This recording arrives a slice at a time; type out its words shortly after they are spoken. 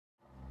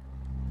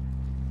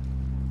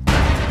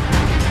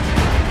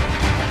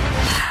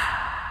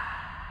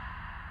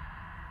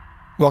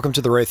Welcome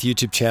to the Wraith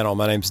YouTube channel.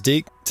 My name's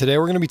Deke. Today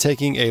we're going to be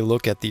taking a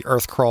look at the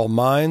Earthcrawl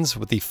Mines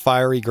with the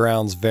Fiery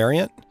Grounds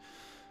variant,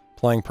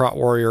 playing Prot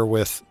Warrior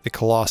with the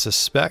Colossus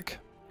spec.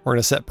 We're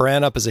going to set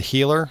Bran up as a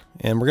healer,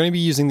 and we're going to be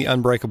using the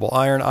Unbreakable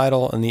Iron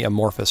Idol and the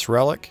Amorphous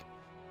Relic.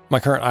 My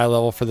current eye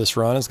level for this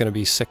run is going to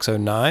be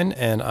 609,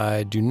 and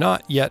I do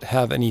not yet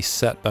have any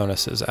set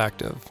bonuses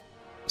active.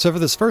 So for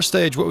this first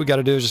stage, what we got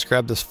to do is just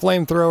grab this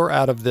flamethrower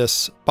out of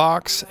this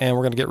box, and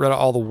we're going to get rid of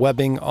all the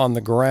webbing on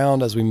the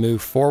ground as we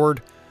move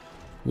forward.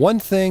 One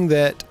thing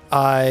that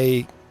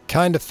I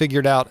kind of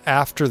figured out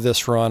after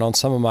this run on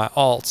some of my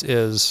alts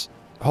is,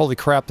 holy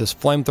crap, this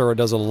flamethrower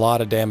does a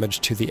lot of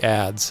damage to the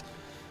adds.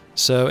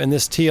 So in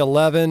this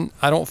T11,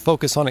 I don't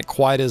focus on it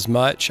quite as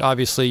much.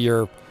 Obviously,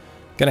 you're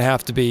going to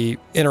have to be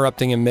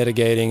interrupting and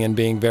mitigating and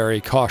being very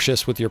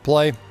cautious with your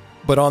play.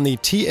 But on the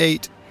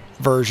T8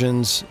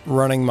 versions,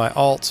 running my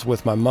alts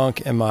with my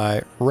monk and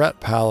my ret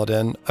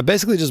paladin, I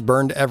basically just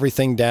burned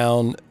everything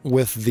down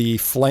with the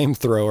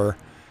flamethrower.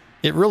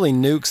 It really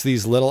nukes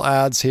these little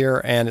adds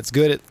here, and it's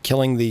good at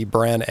killing the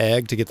Bran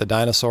egg to get the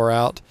dinosaur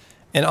out.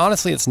 And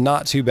honestly, it's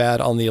not too bad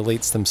on the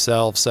elites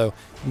themselves, so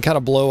you can kind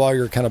of blow all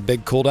your kind of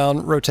big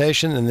cooldown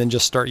rotation and then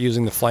just start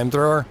using the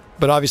flamethrower.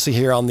 But obviously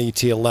here on the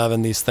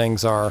T11, these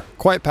things are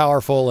quite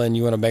powerful, and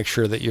you want to make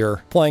sure that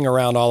you're playing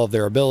around all of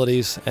their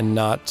abilities and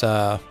not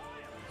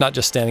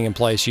just standing in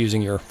place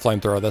using your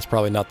flamethrower. That's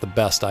probably not the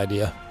best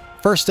idea.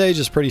 First stage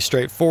is pretty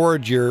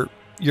straightforward.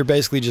 You're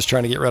basically just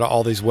trying to get rid of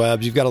all these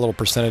webs. You've got a little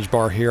percentage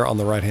bar here on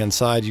the right-hand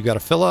side you've got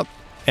to fill up,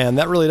 and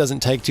that really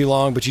doesn't take too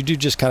long, but you do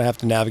just kind of have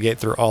to navigate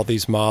through all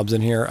these mobs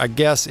in here. I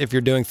guess if you're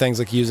doing things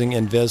like using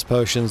invis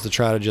potions to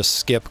try to just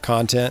skip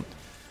content,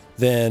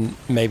 then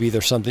maybe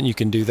there's something you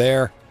can do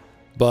there.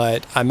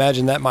 But I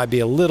imagine that might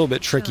be a little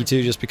bit tricky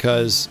too, just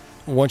because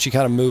once you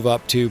kind of move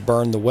up to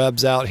burn the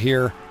webs out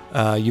here,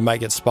 you might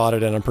get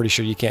spotted, and I'm pretty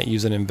sure you can't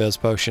use an invis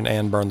potion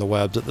and burn the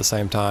webs at the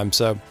same time.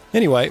 So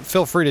anyway,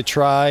 feel free to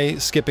try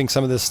skipping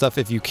some of this stuff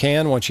if you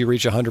can once you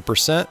reach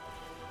 100%.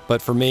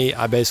 But for me,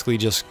 I basically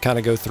just kind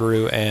of go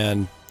through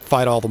and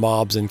fight all the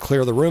mobs and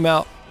clear the room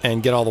out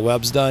and get all the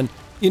webs done.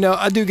 You know,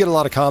 I do get a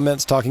lot of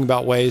comments talking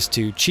about ways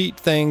to cheat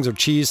things or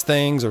cheese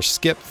things or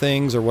skip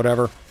things or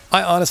whatever.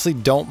 I honestly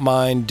don't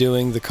mind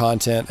doing the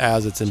content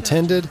as it's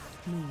intended.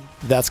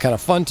 That's kind of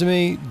fun to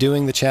me,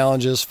 doing the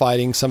challenges,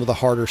 fighting some of the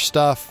harder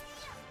stuff.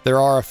 There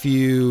are a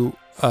few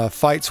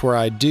fights where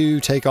I do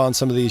take on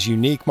some of these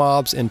unique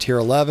mobs in tier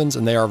 11s,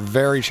 and they are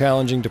very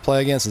challenging to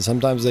play against, and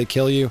sometimes they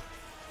kill you,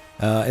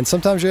 and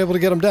sometimes you're able to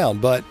get them down.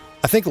 But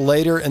I think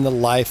later in the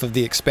life of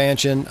the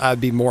expansion,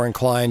 I'd be more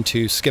inclined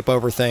to skip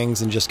over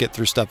things and just get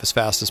through stuff as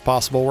fast as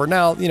possible, where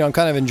now, you know, I'm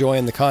kind of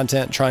enjoying the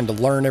content, trying to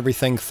learn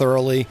everything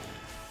thoroughly.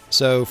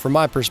 So from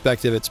my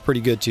perspective, it's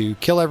pretty good to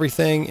kill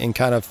everything and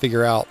kind of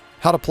figure out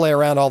how to play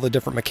around all the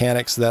different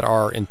mechanics that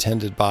are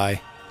intended by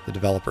the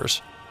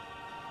developers.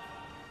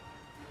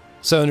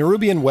 So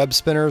Nerubian web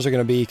spinners are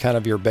going to be kind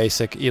of your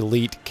basic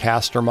elite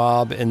caster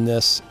mob in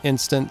this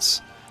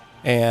instance,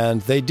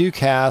 and they do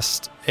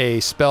cast a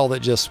spell that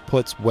just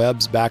puts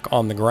webs back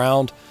on the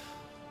ground.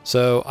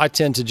 So I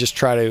tend to just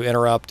try to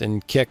interrupt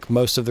and kick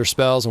most of their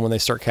spells, and when they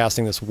start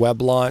casting this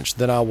web launch,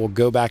 then I will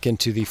go back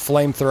into the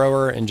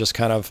flamethrower and just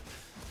kind of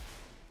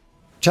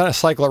trying to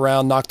cycle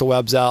around, knock the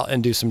webs out,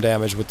 and do some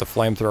damage with the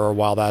flamethrower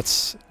while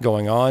that's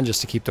going on,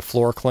 just to keep the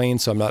floor clean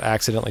so I'm not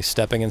accidentally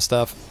stepping and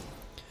stuff.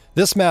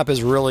 This map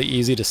is really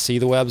easy to see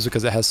the webs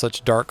because it has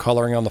such dark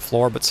coloring on the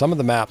floor, but some of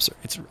the maps,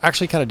 it's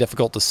actually kind of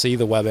difficult to see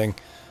the webbing.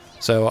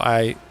 So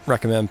I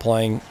recommend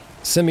playing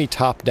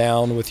semi-top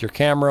down with your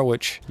camera,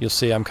 which you'll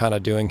see I'm kind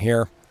of doing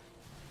here.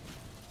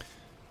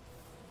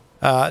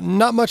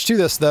 Not much to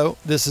this though.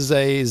 This is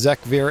a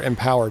Zekvir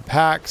empowered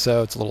pack,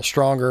 so it's a little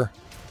stronger,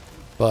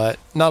 but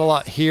not a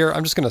lot here.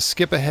 I'm just going to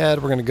skip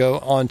ahead. We're going to go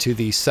on to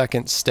the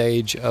second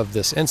stage of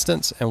this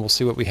instance, and we'll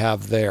see what we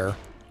have there.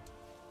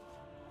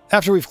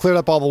 After we've cleared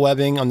up all the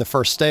webbing on the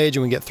first stage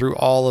and we get through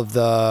all of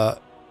the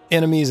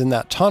enemies in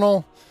that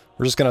tunnel,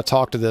 we're just going to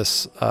talk to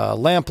this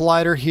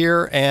lamplighter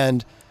here,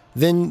 and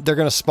then they're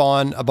going to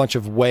spawn a bunch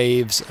of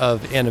waves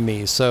of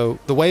enemies. So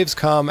the waves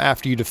come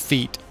after you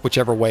defeat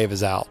whichever wave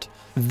is out.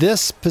 This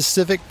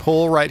specific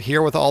pull right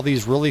here with all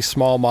these really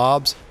small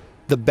mobs,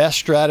 the best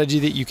strategy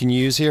that you can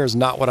use here is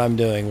not what I'm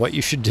doing. What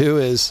you should do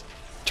is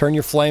turn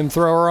your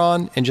flamethrower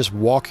on and just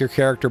walk your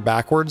character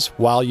backwards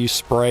while you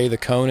spray the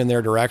cone in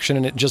their direction,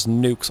 and it just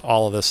nukes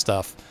all of this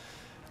stuff.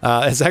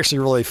 It's actually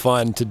really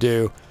fun to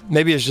do.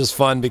 Maybe it's just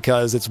fun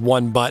because it's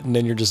one button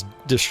and you're just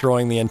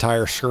destroying the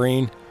entire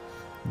screen,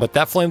 but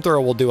that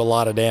flamethrower will do a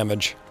lot of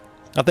damage.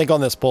 I think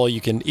on this pull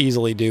you can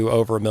easily do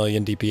over 1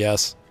 million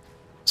DPS.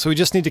 So we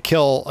just need to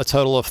kill a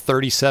total of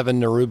 37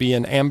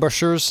 Nerubian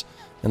ambushers.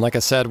 And like I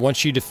said,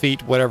 once you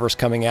defeat whatever's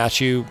coming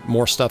at you,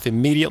 more stuff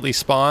immediately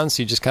spawns,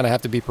 so you just kind of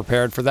have to be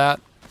prepared for that.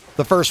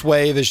 The first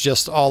wave is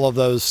just all of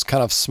those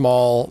kind of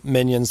small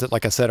minions that,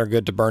 like I said, are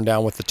good to burn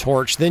down with the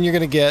torch. Then you're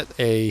going to get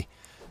a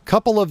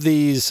couple of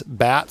these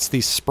bats,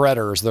 these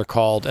spreaders they're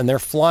called, and they're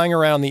flying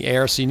around the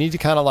air, so you need to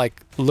kind of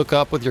like look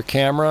up with your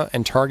camera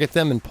and target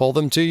them and pull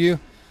them to you.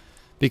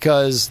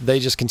 because they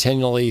just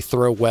continually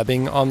throw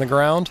webbing on the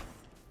ground.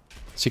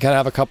 So you kind of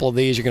have a couple of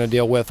these you're going to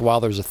deal with while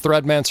there's a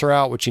Threadmancer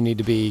out, which you need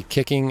to be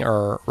kicking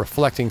or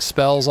reflecting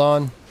spells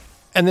on.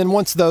 And then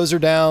once those are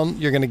down,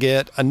 you're going to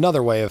get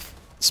another wave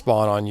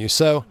spawn on you.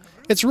 So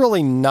it's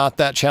really not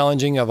that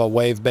challenging of a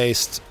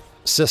wave-based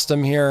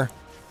system here.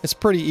 It's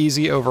pretty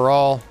easy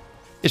overall.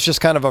 It's just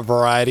kind of a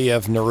variety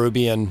of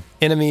Nerubian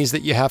enemies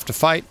that you have to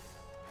fight.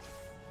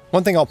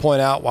 One thing I'll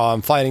point out while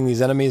I'm fighting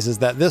these enemies is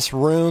that this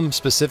room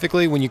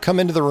specifically, when you come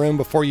into the room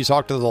before you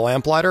talk to the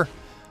lamplighter,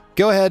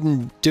 go ahead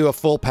and do a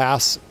full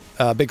pass,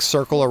 a big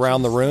circle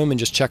around the room, and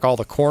just check all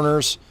the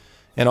corners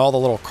and all the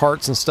little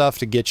carts and stuff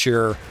to get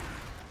your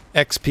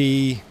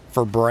XP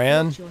for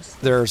Bran.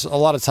 There's a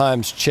lot of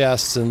times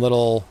chests and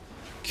little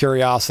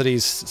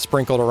curiosities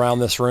sprinkled around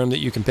this room that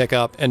you can pick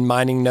up, and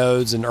mining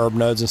nodes and herb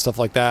nodes and stuff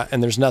like that,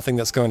 and there's nothing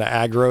that's going to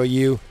aggro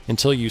you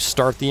until you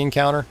start the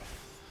encounter.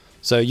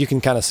 So you can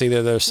kind of see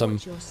there's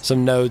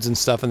some nodes and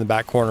stuff in the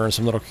back corner and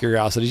some little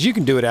curiosities. You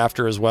can do it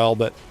after as well,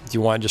 but if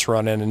you want to just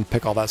run in and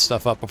pick all that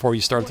stuff up before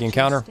you start the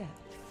encounter.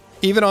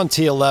 Even on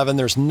T11,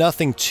 there's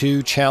nothing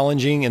too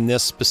challenging in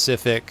this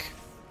specific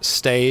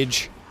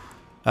stage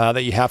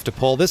that you have to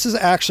pull. This is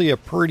actually a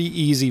pretty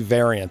easy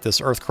variant. This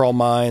Earthcrawl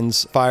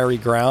Mines Fiery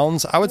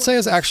Grounds, I would say,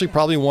 is actually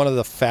probably one of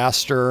the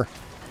faster,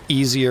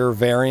 easier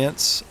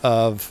variants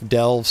of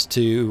delves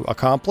to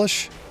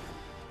accomplish.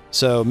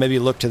 So maybe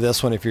look to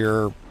this one if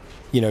you're,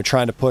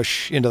 trying to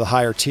push into the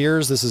higher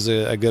tiers. This is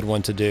a good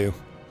one to do.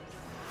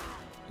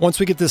 Once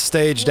we get this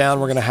stage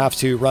down, we're going to have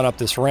to run up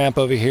this ramp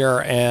over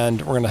here, and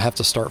we're going to have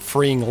to start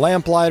freeing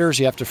lamplighters.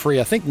 You have to free,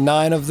 I think,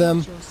 9 of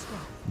them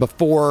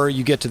before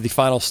you get to the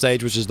final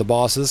stage, which is the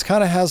boss. This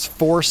kind of has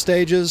 4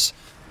 stages.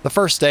 The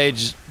first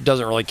stage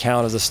doesn't really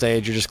count as a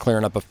stage. You're just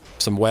clearing up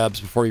some webs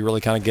before you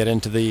really kind of get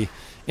into the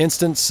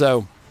instance.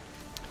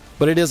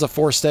 But it is a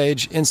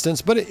 4-stage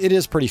instance, but it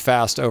is pretty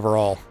fast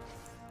overall.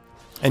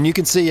 And you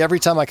can see every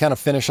time I kind of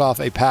finish off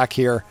a pack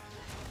here,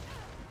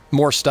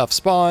 more stuff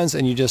spawns,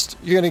 and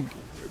you're going to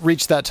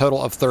reach that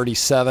total of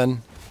 37.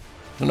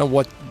 I don't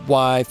know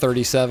why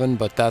 37,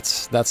 but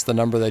that's the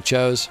number they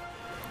chose.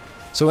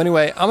 So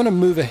anyway, I'm going to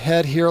move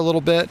ahead here a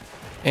little bit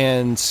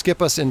and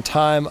skip us in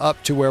time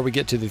up to where we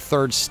get to the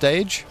 3rd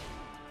stage.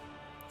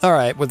 All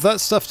right, with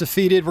that stuff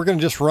defeated, we're going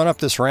to just run up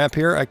this ramp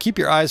here. Keep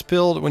your eyes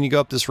peeled when you go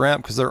up this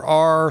ramp, because there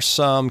are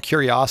some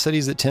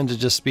curiosities that tend to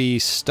just be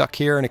stuck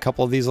here in a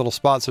couple of these little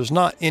spots. There's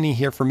not any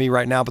here for me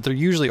right now, but there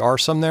usually are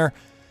some there.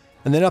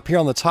 And then up here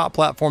on the top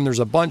platform, there's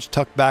a bunch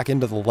tucked back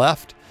into the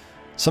left.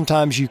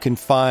 Sometimes you can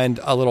find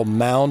a little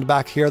mound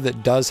back here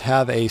that does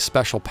have a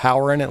special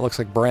power in it. It looks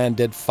like Bran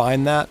did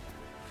find that.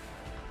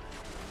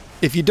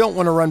 If you don't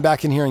want to run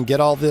back in here and get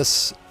all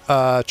this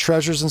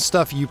treasures and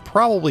stuff, you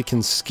probably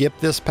can skip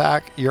this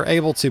pack. You're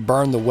able to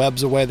burn the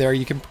webs away there.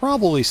 You can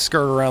probably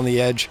skirt around the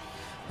edge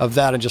of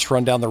that and just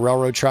run down the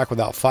railroad track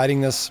without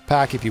fighting this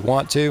pack if you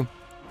want to.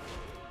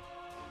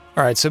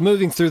 All right, so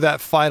moving through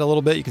that fight a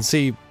little bit, you can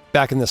see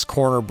back in this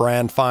corner,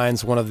 Bran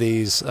finds one of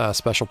these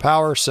special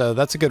powers, so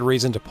that's a good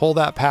reason to pull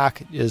that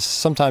pack. Is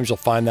sometimes you'll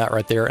find that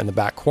right there in the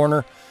back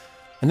corner.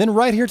 And then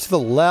right here to the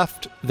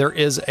left, there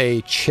is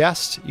a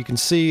chest. You can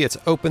see it's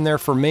open there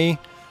for me.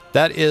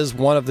 That is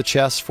one of the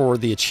chests for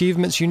the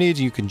achievements you need.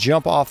 You can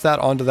jump off that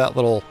onto that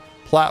little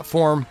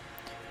platform.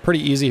 Pretty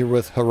easy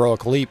with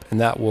Heroic Leap,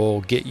 and that will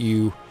get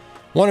you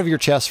one of your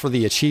chests for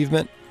the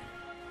achievement.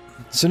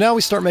 So now we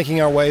start making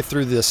our way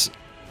through this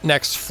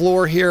next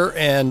floor here,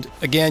 and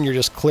again, you're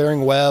just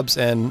clearing webs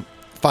and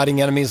fighting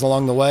enemies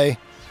along the way.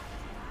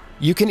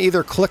 You can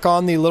either click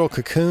on the little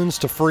cocoons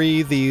to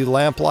free the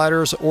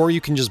lamplighters, or you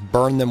can just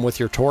burn them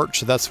with your torch.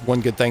 So that's one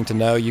good thing to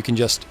know. You can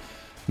just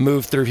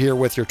move through here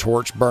with your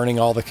torch, burning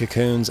all the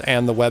cocoons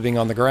and the webbing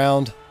on the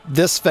ground.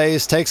 This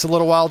phase takes a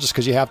little while just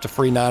because you have to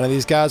free 9 of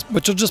these guys,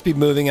 but you'll just be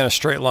moving in a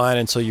straight line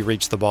until you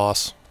reach the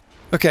boss.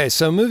 Okay,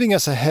 so moving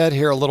us ahead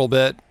here a little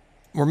bit,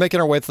 we're making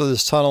our way through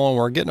this tunnel and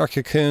we're getting our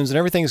cocoons and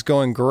everything's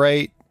going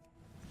great.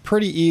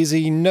 Pretty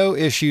easy, no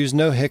issues,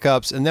 no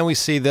hiccups. And then we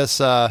see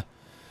this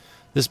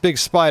this big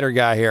spider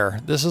guy here.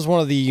 This is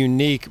one of the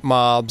unique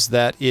mobs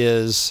that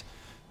is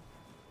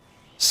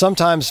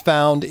sometimes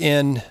found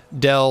in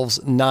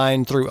delves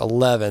 9 through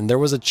 11. There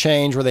was a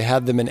change where they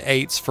had them in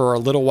 8s for a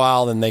little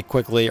while, then they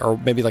quickly, or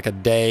maybe like a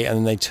day, and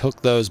then they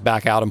took those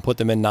back out and put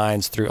them in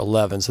 9s through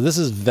 11. So this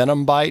is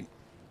Venom Bite.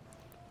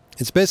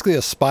 It's basically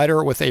a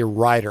spider with a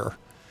rider.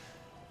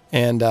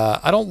 And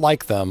I don't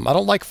like them. I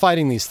don't like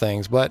fighting these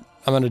things, but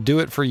I'm going to do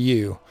it for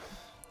you.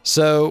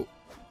 So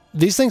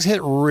these things hit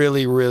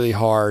really, really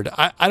hard.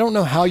 I don't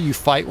know how you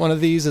fight one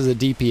of these as a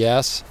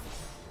DPS.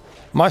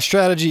 My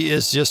strategy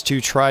is just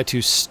to try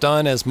to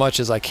stun as much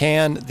as I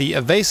can. The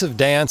evasive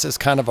dance is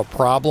kind of a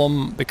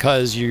problem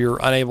because you're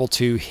unable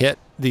to hit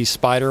the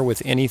spider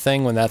with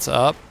anything when that's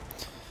up.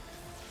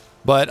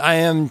 But I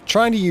am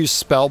trying to use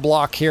spell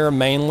block here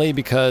mainly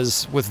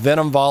because with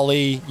Venom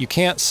Volley, you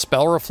can't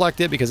spell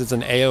reflect it because it's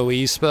an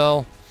AoE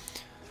spell.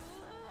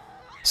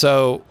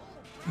 So,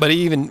 but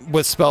even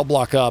with spell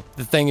block up,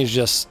 the thing is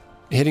just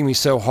hitting me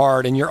so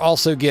hard. And you're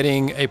also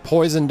getting a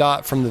poison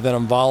dot from the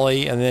venom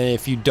volley, and then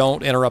if you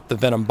don't interrupt the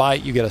venom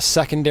bite, you get a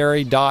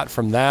secondary dot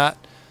from that.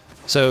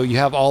 So you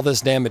have all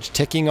this damage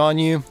ticking on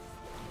you.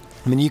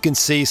 I mean, you can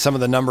see some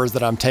of the numbers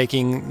that I'm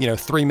taking, you know,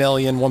 3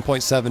 million,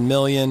 1.7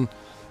 million.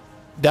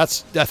 I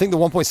think the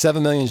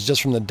 1.7 million is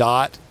just from the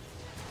dot.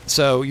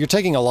 So you're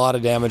taking a lot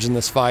of damage in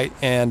this fight,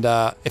 and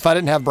if I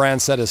didn't have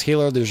Brand set as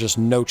healer, there's just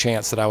no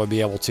chance that I would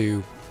be able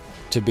to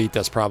beat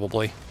this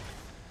probably.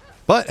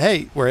 But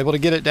hey, we're able to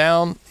get it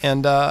down,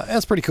 and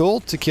that's pretty cool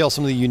to kill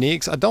some of the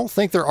uniques. I don't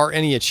think there are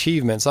any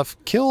achievements. I've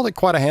killed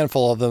quite a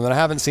handful of them, and I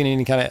haven't seen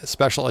any kind of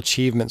special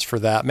achievements for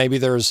that. Maybe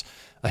there's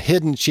a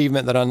hidden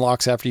achievement that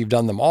unlocks after you've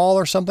done them all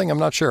or something. I'm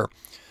not sure.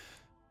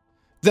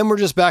 Then we're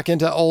just back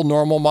into old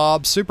normal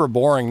mobs. Super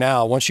boring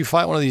now. Once you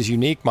fight one of these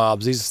unique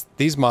mobs,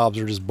 these mobs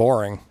are just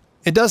boring.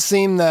 It does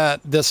seem that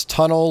this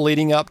tunnel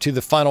leading up to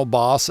the final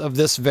boss of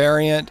this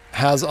variant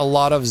has a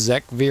lot of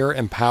Zekvir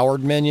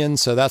empowered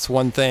minions, so that's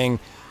one thing.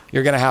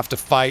 You're going to have to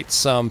fight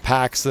some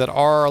packs that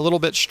are a little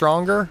bit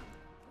stronger.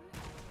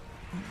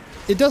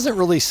 It doesn't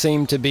really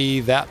seem to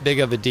be that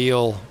big of a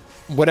deal,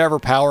 whatever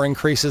power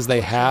increases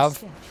they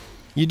have.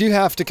 You do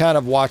have to kind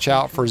of watch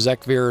out for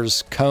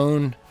Zekvir's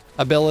cone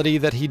ability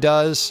that he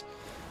does,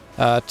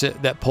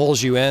 that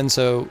pulls you in.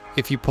 So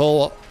if you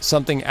pull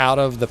something out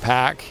of the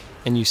pack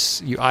and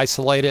you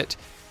isolate it,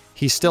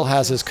 he still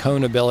has his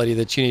cone ability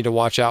that you need to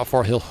watch out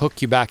for. He'll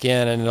hook you back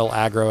in and it'll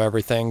aggro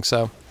everything.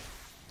 So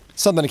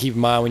something to keep in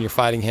mind when you're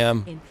fighting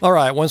him. All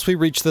right, once we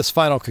reach this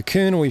final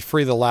cocoon, we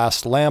free the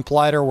last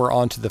lamplighter. We're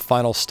on to the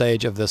final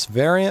stage of this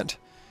variant.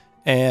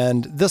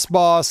 And this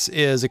boss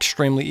is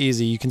extremely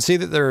easy. You can see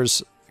that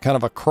there's kind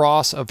of a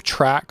cross of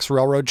tracks,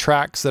 railroad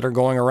tracks that are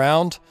going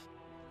around.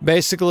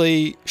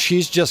 Basically,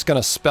 she's just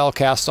going to spell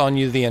cast on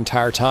you the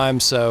entire time.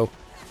 So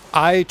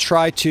I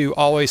try to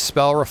always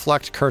spell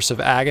reflect Curse of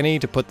Agony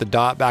to put the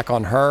dot back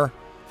on her.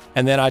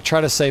 And then I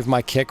try to save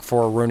my kick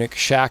for runic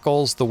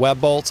shackles. The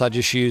web bolts, I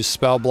just use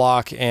spell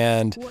block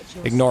and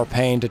ignore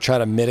pain to try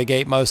to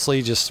mitigate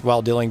mostly just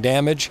while dealing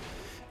damage.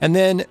 And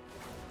then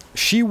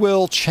she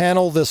will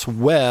channel this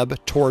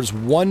web towards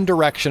one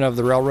direction of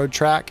the railroad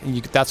track.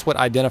 And that's what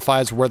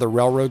identifies where the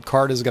railroad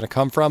cart is going to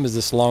come from, is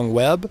this long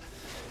web.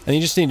 And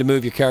you just need to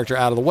move your character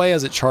out of the way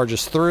as it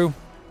charges through.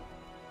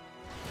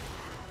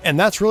 And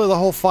that's really the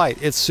whole fight.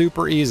 It's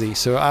super easy.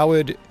 So I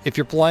would, if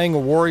you're playing a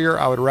warrior,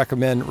 I would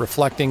recommend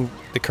reflecting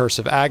the Curse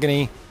of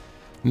Agony,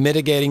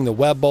 mitigating the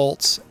web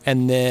bolts,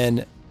 and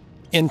then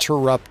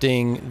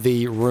interrupting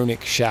the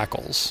runic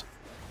shackles.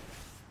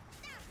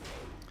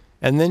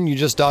 And then you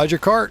just dodge your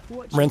cart,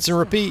 rinse and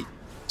repeat.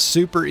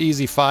 Super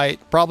easy fight.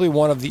 Probably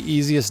one of the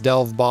easiest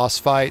Delve boss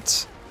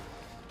fights.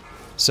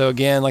 So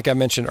again, like I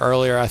mentioned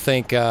earlier, I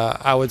think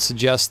I would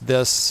suggest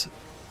this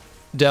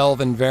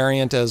Delve and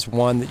variant as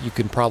one that you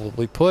can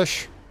probably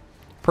push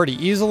pretty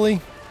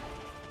easily.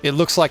 It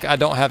looks like I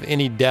don't have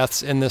any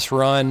deaths in this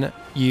run.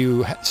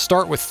 You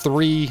start with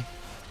 3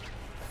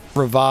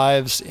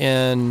 revives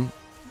in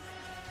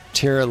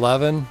tier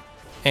 11,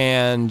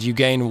 and you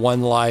gain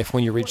 1 life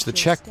when you reach the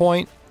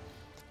checkpoint,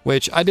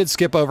 which I did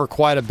skip over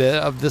quite a bit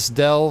of this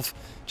Delve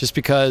just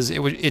because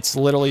it's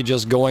literally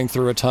just going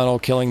through a tunnel,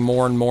 killing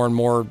more and more and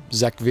more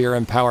Zekvir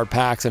empowered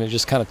packs, and it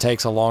just kind of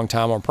takes a long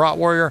time on Prot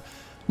Warrior.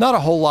 Not a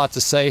whole lot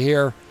to say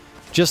here,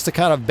 just the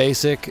kind of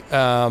basic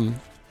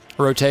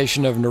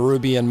rotation of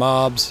Nerubian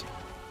mobs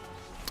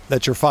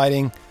that you're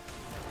fighting.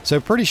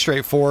 So pretty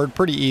straightforward,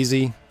 pretty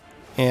easy.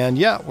 And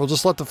yeah, we'll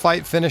just let the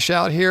fight finish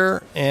out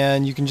here,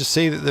 and you can just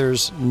see that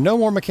there's no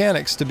more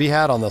mechanics to be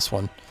had on this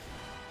one.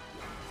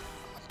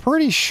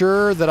 Pretty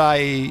sure that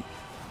I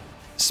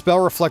spell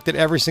reflected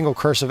every single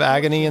Curse of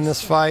Agony in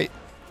this fight.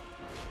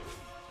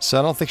 So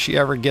I don't think she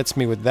ever gets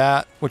me with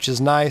that, which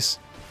is nice.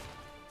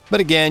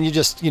 But again, you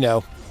just, you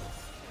know,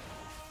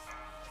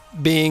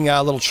 being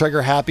a little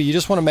trigger happy, you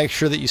just want to make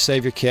sure that you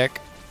save your kick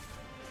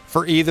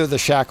for either the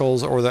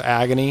shackles or the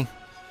agony.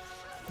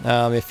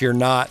 If you're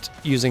not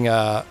using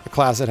a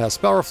class that has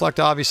spell reflect,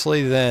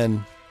 obviously,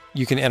 then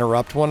you can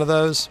interrupt one of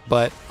those.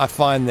 But I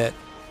find that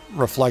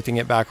reflecting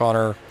it back on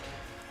her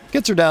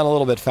gets her down a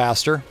little bit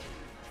faster.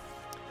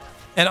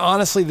 And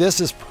honestly, this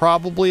is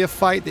probably a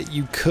fight that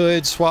you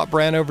could swap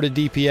Bran over to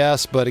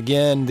DPS, but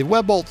again, the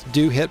web bolts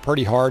do hit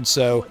pretty hard,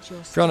 so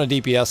if you're on a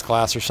DPS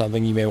class or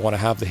something, you may want to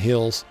have the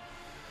heals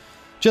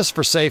just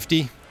for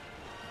safety.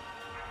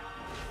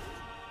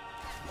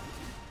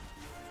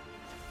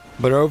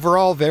 But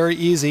overall, very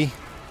easy.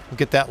 We'll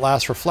get that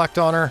last reflect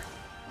on her,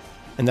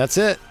 and that's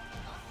it.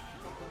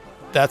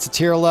 That's a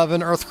tier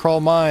 11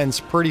 Earthcrawl Mines.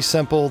 Pretty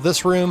simple.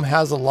 This room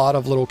has a lot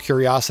of little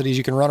curiosities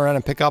you can run around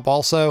and pick up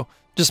also.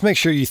 Just make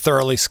sure you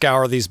thoroughly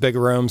scour these big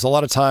rooms. A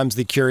lot of times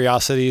the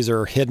curiosities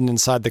are hidden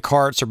inside the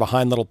carts or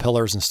behind little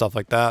pillars and stuff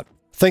like that.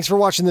 Thanks for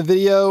watching the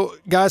video.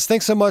 Guys,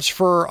 thanks so much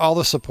for all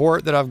the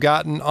support that I've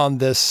gotten on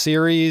this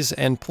series.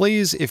 And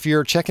please, if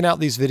you're checking out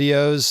these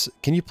videos,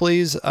 can you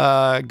please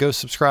go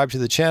subscribe to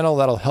the channel?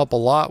 That'll help a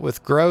lot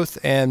with growth.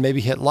 And maybe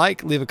hit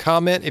like, leave a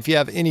comment if you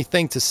have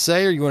anything to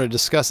say or you want to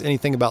discuss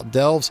anything about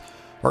Delves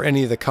or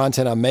any of the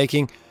content I'm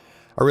making.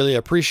 I really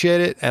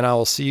appreciate it, and I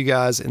will see you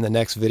guys in the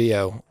next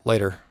video.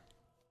 Later.